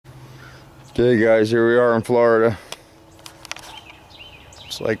Okay guys, here we are in Florida.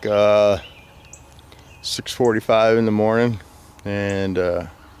 It's like 6:45 in the morning, and I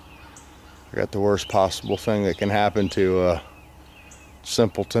got the worst possible thing that can happen to a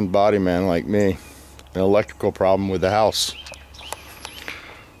simpleton body man like me. An electrical problem with the house.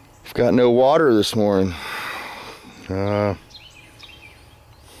 I've got no water this morning. I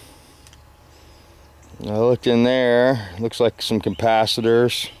looked in there, looks like some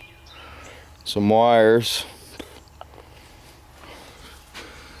capacitors, some wires,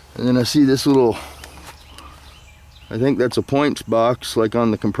 and then I see this little, I think that's a points box like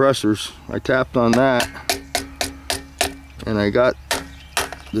on the compressors. I tapped on that and I got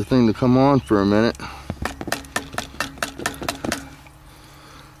the thing to come on for a minute,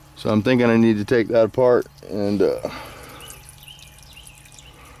 so I'm thinking I need to take that apart and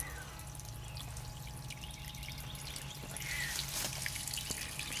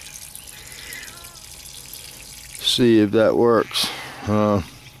see if that works. What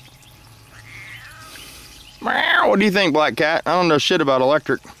do you think, Black Cat? I don't know shit about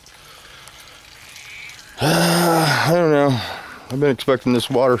electric. I don't know. I've been expecting this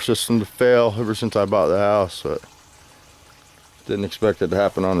water system to fail ever since I bought the house, but didn't expect it to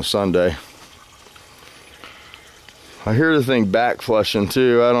happen on a Sunday. I hear the thing back flushing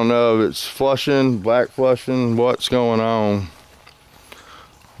too. I don't know if it's flushing, black flushing, what's going on.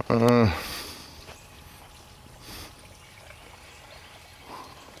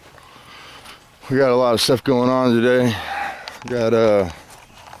 We got a lot of stuff going on today. Got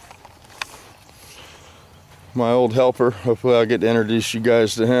my old helper. Hopefully I'll get to introduce you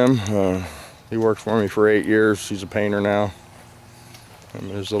guys to him. He worked for me for 8 years. He's a painter now. Him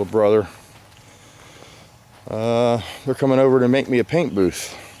and his little brother. They're coming over to make me a paint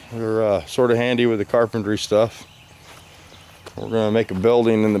booth. They're sort of handy with the carpentry stuff. We're going to make a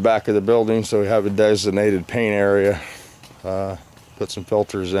building in the back of the building, so we have a designated paint area. Put some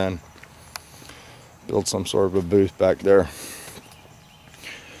filters in. Build some sort of a booth back there.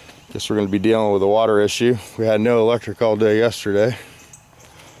 Guess we're going to be dealing with a water issue. We had no electric all day yesterday,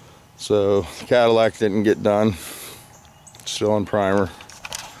 so the Cadillac didn't get done. It's still in primer.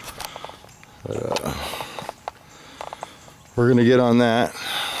 But, we're going to get on that.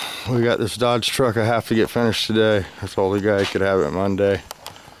 We got this Dodge truck I have to get finished today. I told the guy I could have it Monday.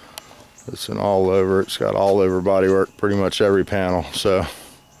 It's an all over. It's got all over bodywork, pretty much every panel. So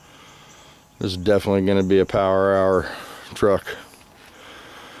this is definitely going to be a power hour truck.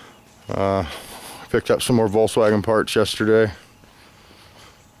 Picked up some more Volkswagen parts yesterday.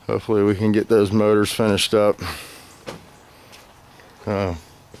 Hopefully we can get those motors finished up. Got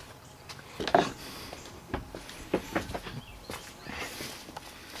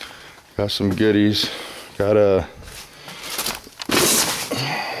some goodies. Got a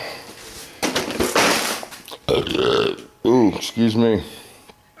excuse me,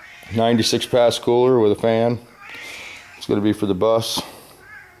 96 pass cooler with a fan. It's going to be for the bus.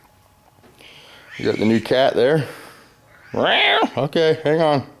 You got the new cat there. Okay, hang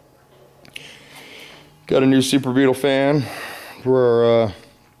on. Got a new Super Beetle fan for our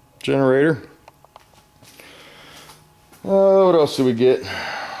generator. What else did we get?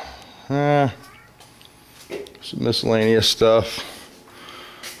 Some miscellaneous stuff.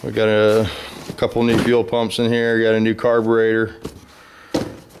 We got a couple new fuel pumps in here. Got a new carburetor.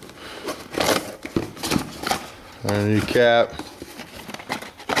 And a new cap.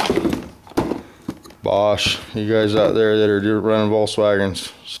 Bosch. You guys out there that are running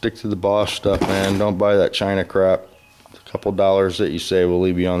Volkswagens, stick to the Bosch stuff, man. Don't buy that China crap. A couple dollars that you save will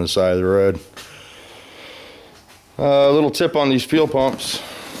leave you on the side of the road. A little tip on these fuel pumps.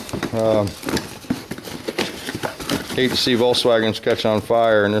 Hate to see Volkswagens catch on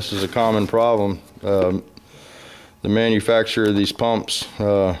fire, and this is a common problem. The manufacturer of these pumps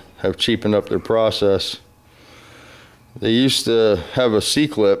have cheapened up their process. They used to have a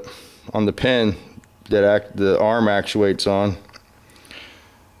C-clip on the pin that the arm actuates on.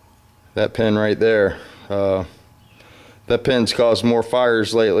 That pin right there. That pin's caused more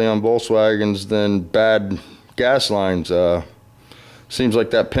fires lately on Volkswagens than bad gas lines. Seems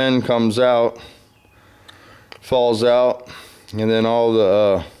like that pin comes out, falls out, and then all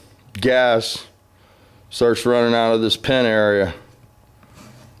the gas starts running out of this pin area.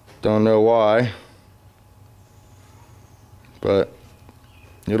 Don't know why, but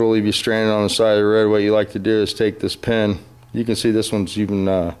it'll leave you stranded on the side of the road. What you like to do is take this pin. You can see this one's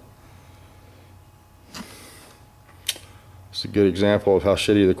even it's a good example of how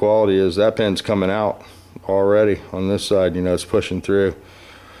shitty the quality is. That pin's coming out already on this side. You know, it's pushing through.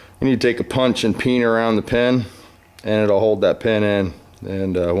 You need to take a punch and peen around the pin, and it'll hold that pin in.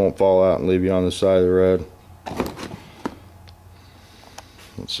 and won't fall out and leave you on the side of the road.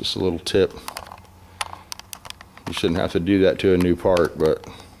 It's just a little tip. You shouldn't have to do that to a new part, but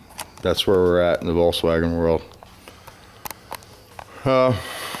that's where we're at in the Volkswagen world. I'm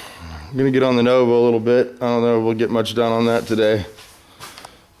gonna get on the Nova a little bit. I don't know if we'll get much done on that today.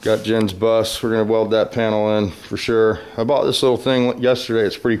 Got Jen's bus. We're gonna weld that panel in for sure. I bought this little thing yesterday.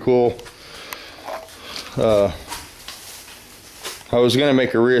 It's pretty cool. I was gonna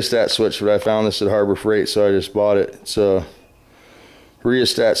make a rheostat switch, but I found this at Harbor Freight, so I just bought it. It's a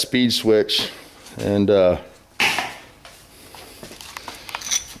rheostat speed switch, and I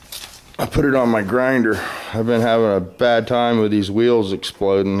put it on my grinder. I've been having a bad time with these wheels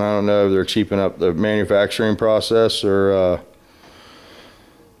exploding. I don't know if they're cheaping up the manufacturing process or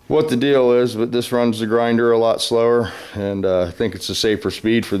what the deal is, but this runs the grinder a lot slower, and I think it's a safer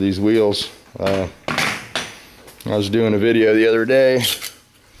speed for these wheels. I was doing a video the other day,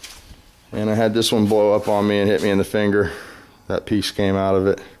 and I had this one blow up on me and hit me in the finger. That piece came out of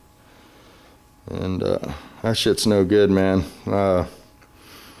it, and that shit's no good, man.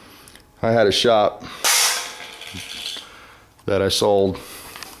 I had a shop that I sold,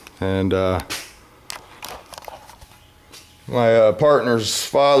 and my partner's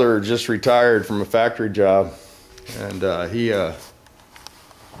father just retired from a factory job, and he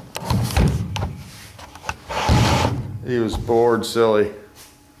was bored silly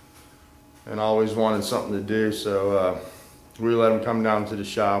and always wanted something to do, so we let him come down to the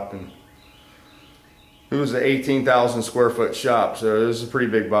shop, and it was an 18,000 square foot shop, so it was a pretty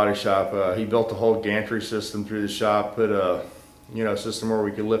big body shop. He built a whole gantry system through the shop, put a system where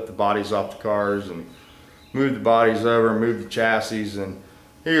we could lift the bodies off the cars and move the bodies over, move the chassis, and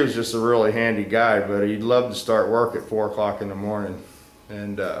he was just a really handy guy, but he'd love to start work at 4 o'clock in the morning.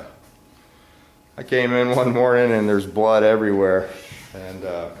 And I came in one morning and there's blood everywhere, and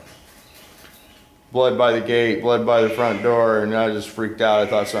blood by the gate, blood by the front door, and I just freaked out. I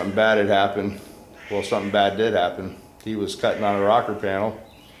thought something bad had happened. Well, something bad did happen. He was cutting on a rocker panel,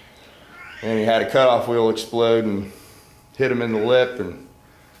 and he had a cutoff wheel explode and hit him in the lip and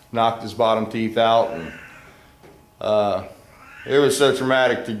knocked his bottom teeth out. And it was so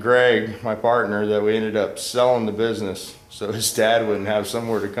traumatic to Greg, my partner, that we ended up selling the business so his dad wouldn't have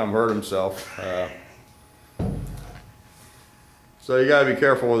somewhere to come hurt himself. So you gotta be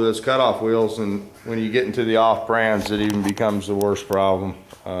careful with those cutoff wheels, and when you get into the off-brands, it even becomes the worst problem.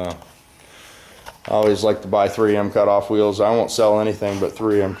 I always like to buy 3M cutoff wheels. I won't sell anything but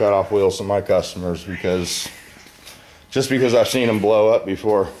 3M cutoff wheels to my customers, because I've seen them blow up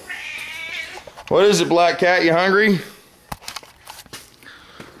before. What is it, Black Cat? You hungry?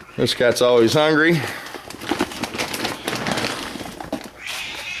 This cat's always hungry.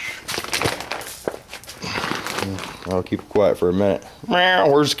 I'll keep it quiet for a minute.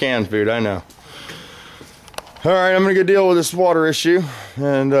 Where's the canned food? I know. All right, I'm gonna go deal with this water issue,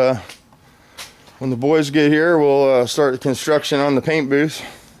 and when the boys get here, we'll start the construction on the paint booth.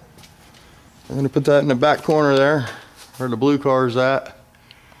 I'm gonna put that in the back corner there, where the blue car's at.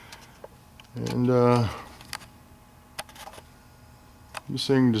 And this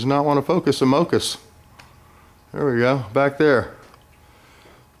thing does not want to focus a Mocus. There we go, back there.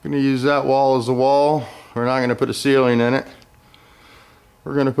 I'm gonna use that wall as a wall. We're not gonna put a ceiling in it.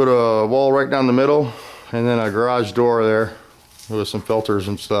 We're gonna put a wall right down the middle, and then a garage door there with some filters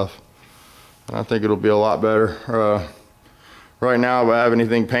and stuff. And I think it'll be a lot better. Right now, if I have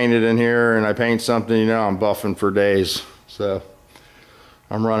anything painted in here and I paint something, I'm buffing for days. So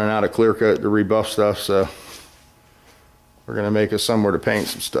I'm running out of clear coat to rebuff stuff, so we're gonna make us somewhere to paint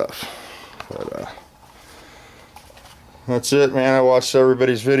some stuff. But that's it, man. I watched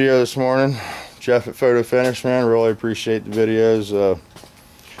everybody's video this morning. Jeff at Photo Finish, man, really appreciate the videos.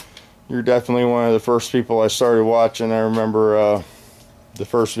 You're definitely one of the first people I started watching. I remember the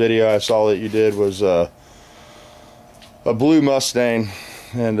first video I saw that you did was a blue Mustang,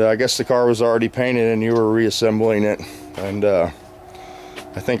 and I guess the car was already painted and you were reassembling it. And I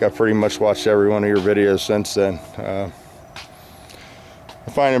think I've pretty much watched every one of your videos since then. I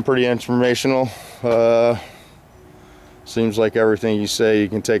find them pretty informational. Seems like everything you say you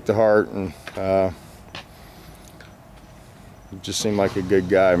can take to heart, and you just seem like a good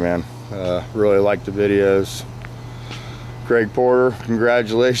guy, man. Really like the videos. Craig Porter,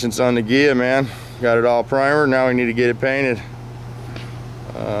 congratulations on the Ghia, man. Got it all primer, now we need to get it painted.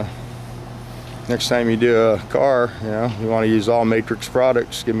 Next time you do a car, you want to use all Matrix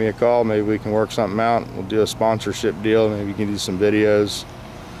products, give me a call. Maybe we can work something out. We'll do a sponsorship deal. Maybe we can do some videos.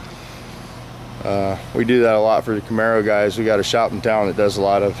 We do that a lot for the Camaro guys. We got a shop in town that does a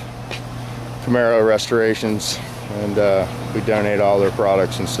lot of Camaro restorations. and we donate all their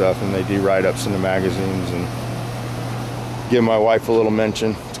products and stuff, and they do write-ups in the magazines, and give my wife a little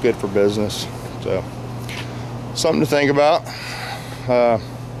mention. It's good for business, so something to think about.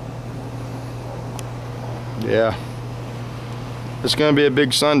 Yeah, it's gonna be a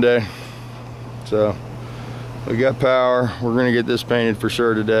big Sunday, so we got power. We're gonna get this painted for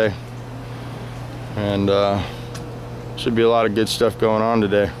sure today, and should be a lot of good stuff going on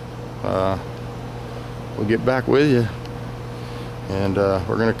today. We'll get back with you, and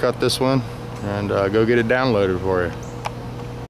we're gonna cut this one and go get it downloaded for you.